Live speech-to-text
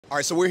All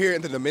right, so we're here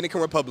in the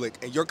Dominican Republic,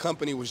 and your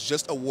company was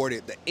just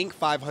awarded the Inc.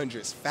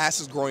 500's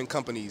fastest growing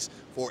companies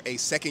for a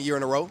second year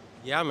in a row.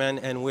 Yeah, man,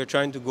 and we're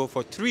trying to go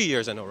for 3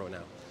 years in a row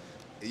now.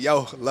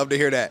 Yo, love to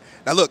hear that.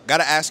 Now look,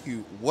 gotta ask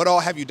you, what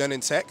all have you done in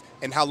tech,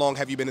 and how long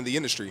have you been in the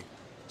industry?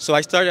 So I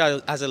started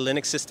out as a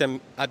Linux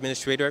system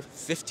administrator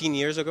 15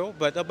 years ago,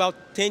 but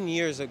about 10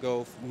 years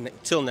ago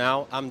till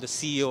now, I'm the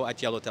CEO at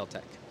YellowTail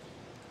Tech.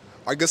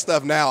 All right, good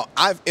stuff. Now,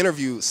 I've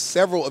interviewed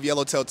several of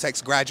YellowTail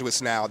Tech's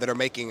graduates now that are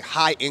making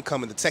high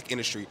income in the tech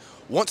industry.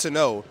 Want to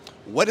know,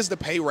 what is the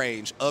pay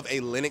range of a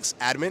Linux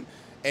admin,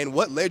 and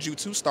what led you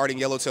to starting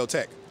YellowTail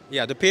Tech?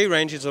 Yeah, the pay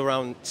range is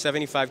around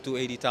 75 to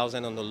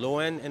 80,000 on the low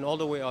end, and all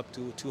the way up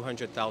to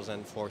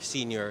 200,000 for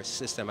senior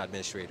system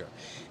administrator.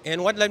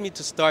 And what led me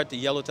to start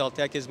the YellowTail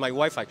Tech is my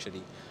wife,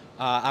 actually.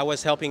 I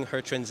was helping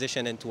her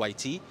transition into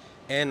IT,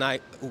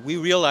 and we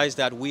realized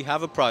that we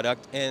have a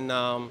product,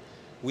 and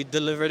we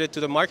delivered it to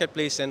the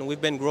marketplace, and we've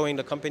been growing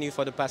the company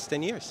for the past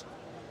 10 years.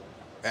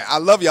 I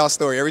love y'all's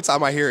story every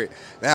time I hear it. Now,